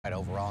Right,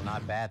 overall,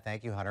 not bad.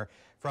 Thank you, Hunter.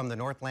 From the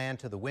Northland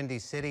to the Windy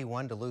City,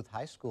 one Duluth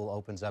High School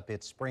opens up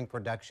its spring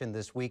production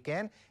this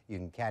weekend. You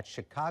can catch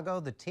Chicago,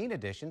 the teen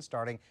edition,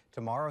 starting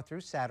tomorrow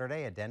through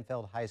Saturday at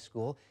Denfeld High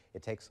School.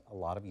 It takes a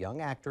lot of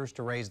young actors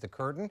to raise the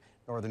curtain.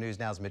 Northern News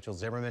Now's Mitchell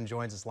Zimmerman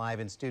joins us live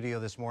in studio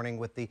this morning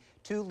with the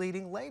two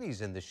leading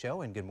ladies in the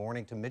show. And good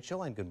morning to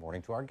Mitchell and good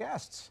morning to our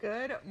guests.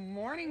 Good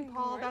morning,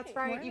 Paul. That's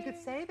right. You could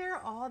say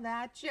they're all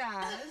that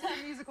jazz.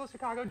 The musical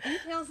Chicago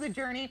details the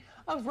journey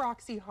of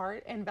Roxy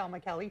Hart and Velma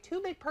Kelly,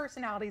 two big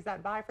personalities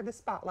that vie for the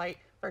spotlight,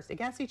 first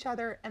against each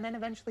other and then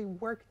eventually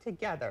work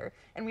together.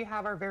 And we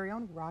have our very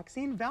own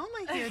Roxy and Velma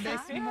here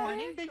this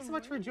morning. Thanks so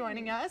much for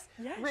joining us.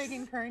 Yes.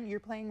 Reagan Kern,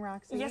 you're playing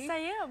Roxy. Yes, I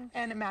am.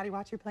 And Maddie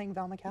Watts, you're playing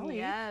Velma Kelly.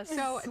 Yes.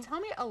 So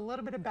tell me a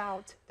little bit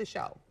about the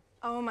show.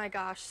 Oh my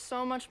gosh,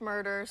 so much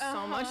murder,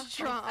 so much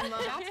drama.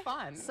 That's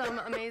fun. Some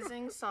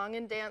amazing song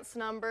and dance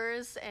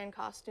numbers and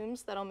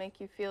costumes that'll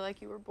make you feel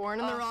like you were born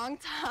in the wrong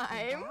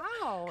time.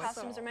 Wow.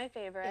 Costumes are my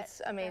favorite.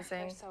 It's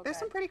amazing. There's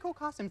some pretty cool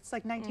costumes. It's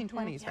like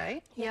 1920s,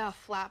 right? Yeah,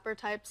 flapper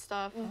type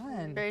stuff.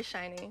 Fun. Very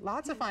shiny.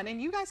 Lots of fun.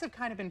 And you guys have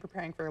kind of been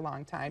preparing for a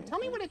long time. Tell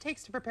me what it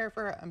takes to prepare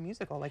for a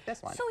musical like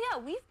this one. So yeah,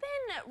 we've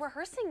been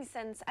rehearsing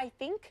since I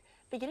think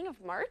beginning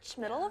of March,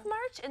 middle of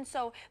March, and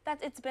so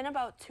it's been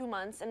about 2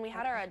 months, and we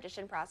had our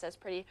audition process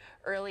pretty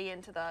early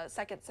into the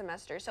second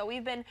semester. So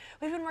we've been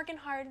working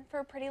hard for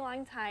a pretty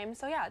long time.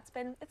 So yeah, it's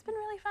been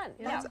really fun.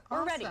 That's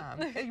we're awesome.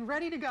 ready. You're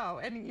ready to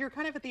go, and you're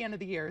kind of at the end of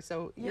the year,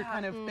 so you're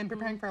kind of been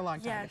preparing for a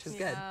long time, which is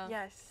good.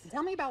 Yes.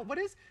 Tell me about what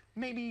is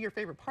maybe your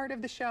favorite part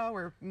of the show,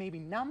 or maybe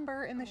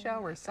number in the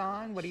show, or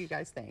song. What do you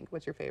guys think?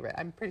 What's your favorite?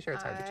 I'm pretty sure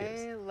it's hard to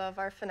choose. I love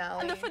our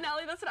finale. And the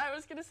finale, that's what I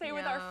was gonna say,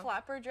 with our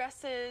flapper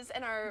dresses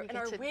and our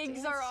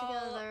wigs are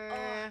all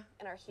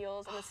and our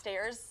heels and the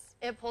stairs.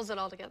 It pulls it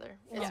all together.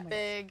 It's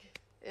big.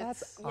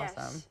 That's awesome.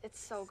 Yes, it's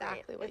so great.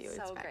 Exactly what you it's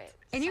so expect. great.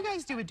 And you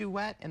guys do a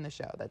duet in the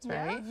show, that's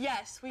right?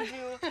 Yes, we do.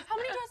 How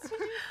many duets do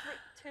we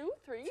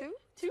do?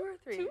 Two or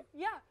three?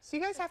 Yeah. So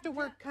you guys have to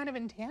work kind of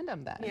in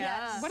tandem then.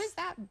 Yes. What is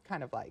that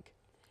kind of like?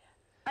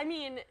 I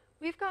mean,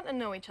 we've gotten to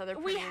know each other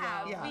pretty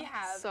well. We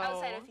have, So,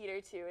 outside of theater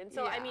too. And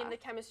so, I mean, the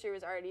chemistry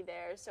was already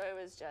there, so it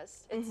was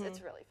just, it's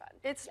really fun.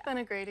 It's been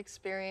a great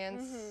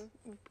experience.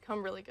 We've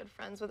become really good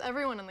friends with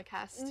everyone in the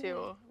cast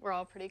too. We're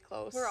all pretty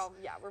close.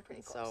 We're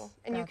pretty close. So,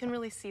 and you can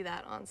really see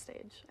that on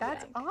stage.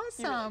 That's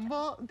awesome.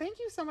 Well, thank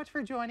you so much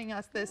for joining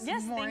us this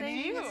morning.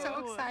 Thank you. It's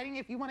so exciting.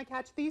 If you want to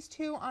catch these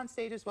two on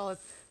stage as well as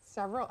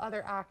several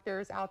other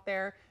actors out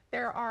there,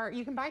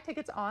 you can buy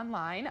tickets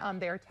online.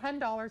 They're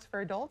 $10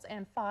 for adults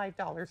and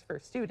 $5 for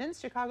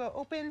students. Chicago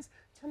opens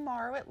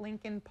tomorrow at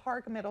Lincoln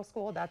Park Middle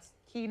School. That's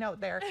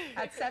keynote there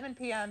at 7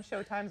 p.m.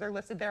 Showtimes are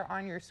listed there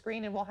on your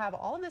screen, and we'll have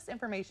all of this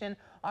information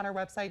on our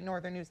website,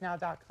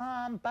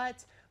 northernnewsnow.com.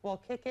 But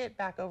we'll kick it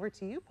back over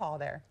to you, Paul,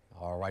 there.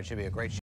 All right, should be a great show.